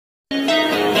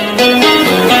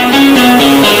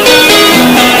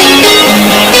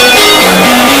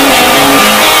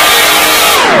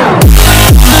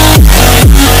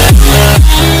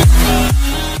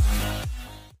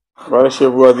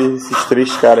chegou a ver esses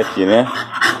 3 caras aqui, né?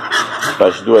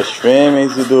 Das 2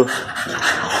 fêmeas e do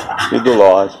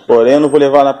Lorde. Porém, eu não vou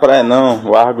levar na praia não.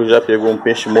 O Argo já pegou um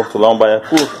peixe morto lá, um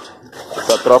baiacu.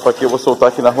 Essa tropa aqui eu vou soltar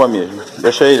aqui na rua mesmo.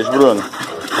 Deixa eles, Bruno.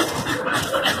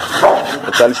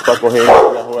 Botar eles pra correr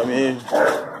aqui na rua mesmo.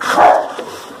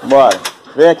 Bora.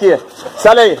 Vem aqui.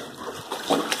 Sai aí.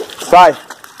 Sai.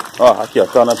 Ó, aqui ó,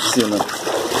 caiu na piscina.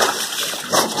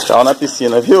 Caiu na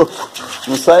piscina, viu?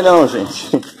 Não sai não, gente.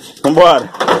 Vambora.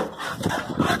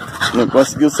 Não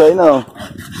conseguiu sair não.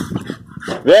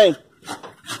 Vem.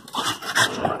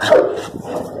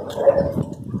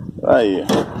 Aí,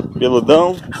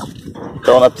 peludão.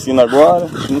 Caiu na piscina agora.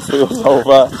 Se não sou eu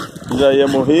salvar, já ia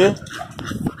morrer.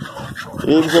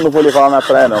 Eles eu não vou levar lá na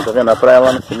praia não, tá vendo? A praia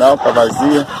lá no final tá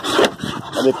vazia.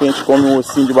 De repente come um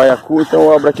ossinho de baiacu, então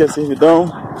eu abro aqui a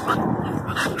servidão.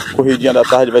 Corridinha da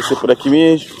tarde vai ser por aqui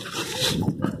mesmo.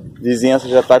 Vizinhança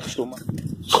já tá acostumada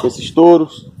com esses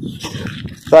touros.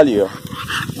 Tá ali, ó.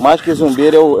 Mais que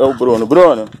zumbeiro é o Bruno.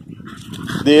 Bruno,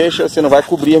 deixa, você não vai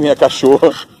cobrir a minha cachorra,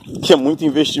 que é muito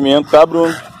investimento, tá,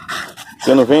 Bruno?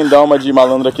 Você não vem dar uma de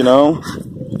malandro aqui não,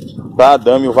 tá?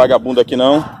 Dame o vagabundo aqui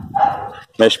não.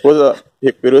 Minha esposa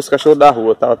recuperou esse cachorro da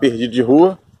rua, tava perdido de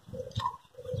rua.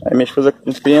 Aí minha esposa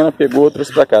com pena pegou e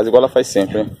trouxe pra casa, igual ela faz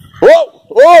sempre, hein?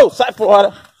 Ô, sai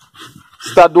fora!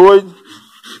 Você tá doido?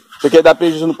 Você quer dar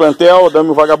prejuízo no plantel,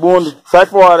 dame o vagabundo? Sai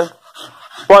fora!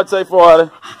 Pode sair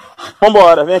fora!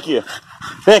 Vambora, vem aqui!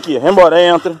 Vem aqui, vambora,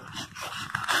 entra!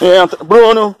 Entra!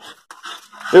 Bruno!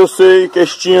 Eu sei que é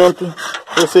instinto,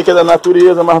 eu sei que é da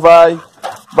natureza, mas vai!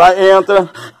 Vai, entra!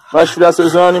 Vai esfriar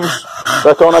seus ânimos,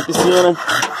 vai cair na piscina.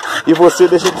 E você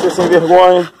deixa de ser sem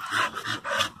vergonha.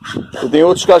 Eu tenho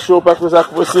outros cachorros para cruzar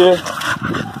com você.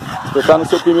 Você tá no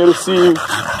seu primeiro cio.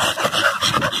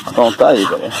 Então tá aí,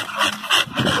 galera.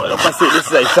 Agora eu passei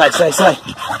desses aí. Sai.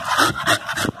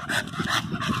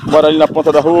 Bora ali na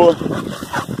ponta da rua.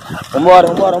 Vambora.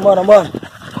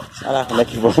 Caraca, como é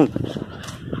que vão?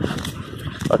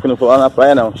 Só que não vou lá na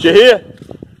praia não. Xerri!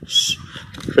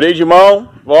 Freio de mão,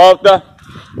 volta.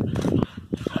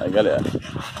 Aí, galera.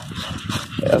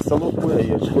 Essa loucura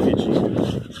aí, as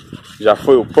corridinhas. Já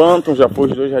foi o Phantom, já foi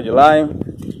os 2 Red Lion,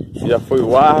 já foi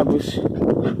o Argus,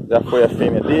 já foi a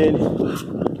fêmea dele.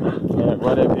 E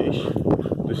agora é a vez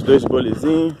dos 2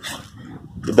 bolezinhos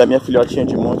e da minha filhotinha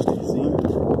de monsterzinho.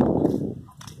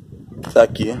 Tá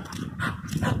aqui.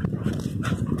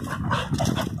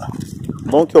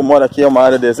 Bom que eu moro aqui, é uma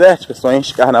área desértica, só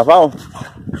enche carnaval.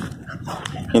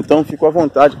 Então fico à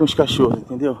vontade com os cachorros,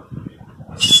 entendeu?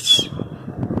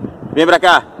 Vem pra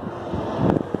cá.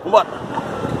 Vambora.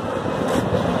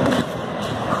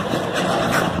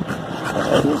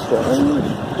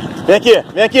 Vem aqui.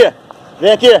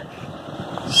 Vem aqui.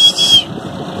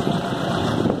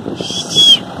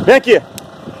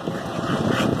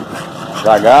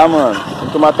 Devagar, mano. Tem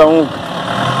que matar um.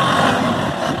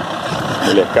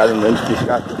 Molecada andando de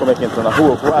piscar aqui. Como é que entrou na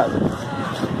rua, quase?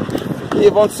 Ih,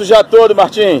 vão te sujar todo,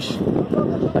 Martins.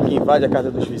 Aqui invade a casa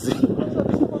dos vizinhos.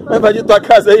 Vai invadir tua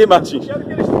casa aí, Martins. Quero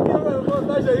que eles tenham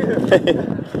vantagem aí.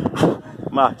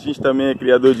 Martins também é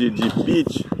criador de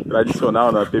pit,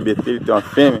 tradicional na PBT, ele tem uma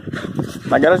fêmea.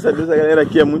 Mas graças a Deus a galera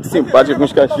aqui é muito simpática com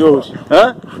os cachorros.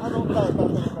 Hã?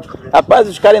 Rapaz,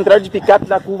 os caras entraram de picape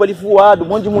na curva ali voado, um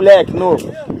monte de moleque novo.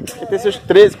 Ele tem seus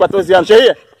 13, 14 anos.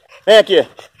 Xerri, vem aqui.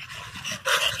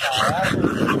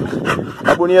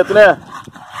 Tá bonito, né?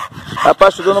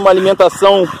 Rapaz, tô dando uma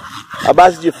alimentação à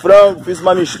base de frango, fiz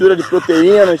uma mistura de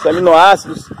proteínas,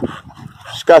 aminoácidos.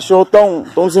 Os cachorros estão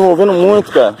desenvolvendo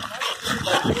muito, cara.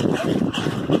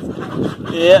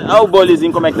 E olha o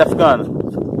bolezinho como é que tá ficando.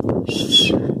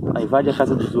 Aí invade a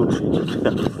casa dos outros, gente.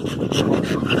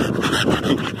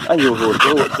 Aí o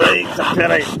outro. Eita,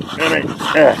 peraí.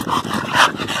 É.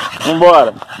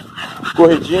 Vambora.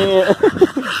 Corridinha.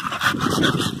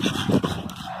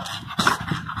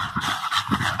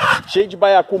 Cheio de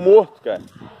baiacu morto, cara.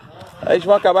 Aí eles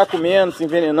vão acabar comendo, se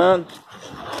envenenando.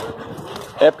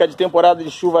 Época de temporada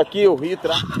de chuva aqui, o rio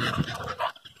traz.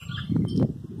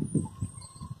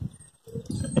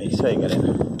 É isso aí, galera.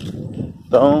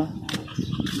 Então,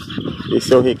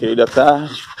 esse é o recreio da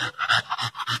tarde.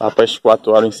 Lá para as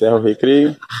 4 horas eu encerro o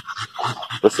recreio.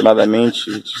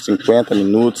 Aproximadamente 50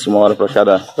 minutos, 1 hora para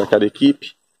cada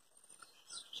equipe.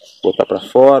 Botar para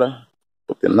fora,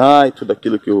 botenar e tudo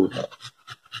aquilo que eu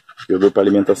dou para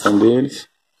alimentação deles.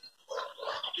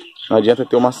 Não adianta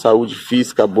ter uma saúde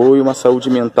física boa e uma saúde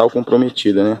mental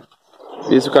comprometida, né? Às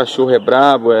vezes o cachorro é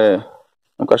brabo, é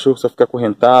um cachorro que só fica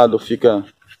acorrentado, fica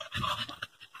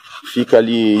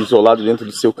ali isolado dentro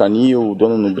do seu canil, o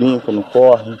dono não brinca, não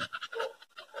corre.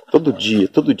 Todo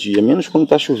dia, menos quando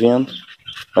tá chovendo.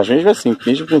 Mas mesmo assim,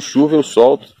 mesmo com chuva eu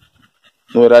solto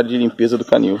no horário de limpeza do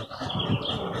canil.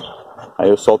 Aí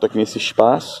eu solto aqui nesse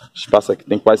espaço. O espaço aqui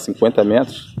tem quase 50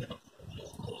 metros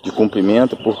de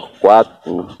comprimento por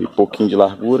 4 e pouquinho de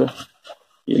largura.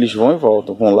 E eles vão e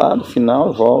voltam. Vão lá no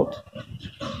final e voltam.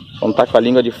 Quando tá com a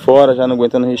língua de fora, já não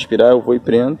aguentando respirar, eu vou e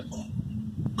prendo.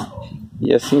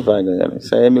 E assim vai, galera.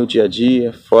 Isso aí é meu dia a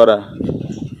dia, fora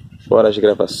as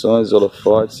gravações, os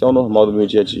holofotes. Isso é o normal do meu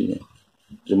dia a dia.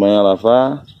 De manhã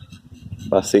lavar.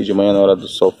 Passeio de manhã na hora do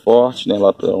sol forte, né?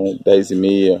 Lá para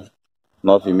 10h30,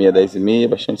 9h30, 10h30,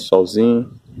 bastante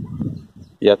solzinho.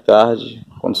 E à tarde,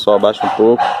 quando o sol abaixa um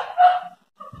pouco,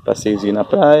 passeiozinho na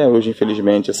praia. Hoje,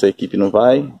 infelizmente, essa equipe não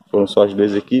vai. Foram só as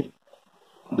 2 equipes.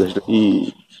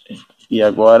 E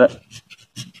agora,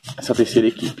 essa terceira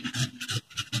equipe.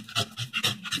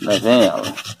 Lá vem ela.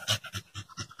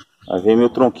 Lá vem meu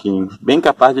tronquinho. Bem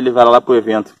capaz de levar ela lá pro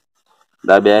evento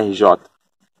da BRJ.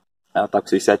 Ela tá com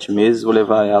 6, 7 meses, vou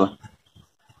levar ela.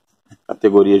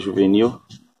 Categoria juvenil.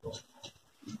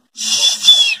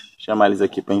 Chamar eles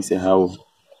aqui para encerrar o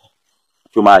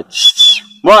filmagem.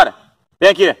 Bora! Vem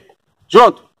aqui!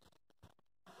 Junto!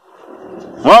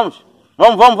 Vamos!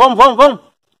 Vamos!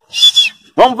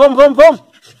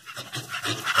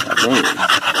 Tá bem?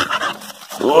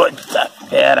 Outra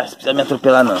fera! Não precisa me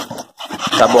atropelar não.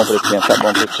 Tá bom, pretinha,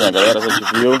 galera, a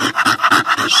gente viu.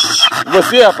 E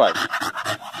você, rapaz?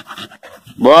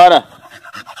 Bora!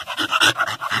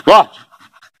 Forte!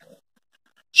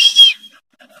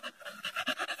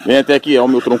 Vem até aqui, ó o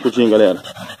meu troncudinho, galera.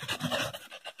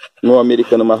 Meu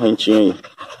americano marrentinho aí.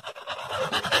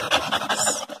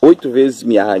 8 vezes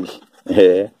Miyagi.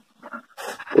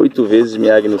 8 vezes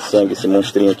Miyagi no sangue, esse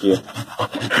monstrinho aqui.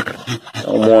 É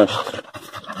um monstro.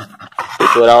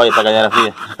 Peitoral aí pra galera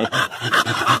ver.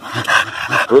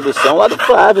 Produção lá do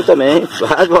Flávio também. O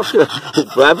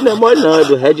Flávio não é mole não, é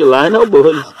do Headline ao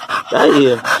Bolo. Tá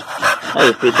aí. Aí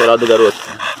o peitoral do garoto.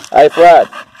 Aí, Flávio.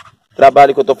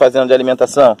 Trabalho que eu tô fazendo de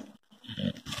alimentação.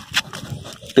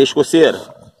 Pescoceira.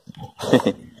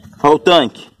 Olha o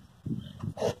tanque.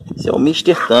 Esse é o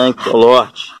Mr. Tanque, é o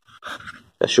Lorde.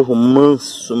 Cachorro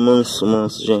manso,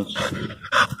 gente.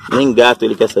 Nem gato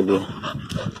ele quer saber.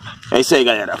 É isso aí,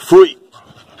 galera. Fui!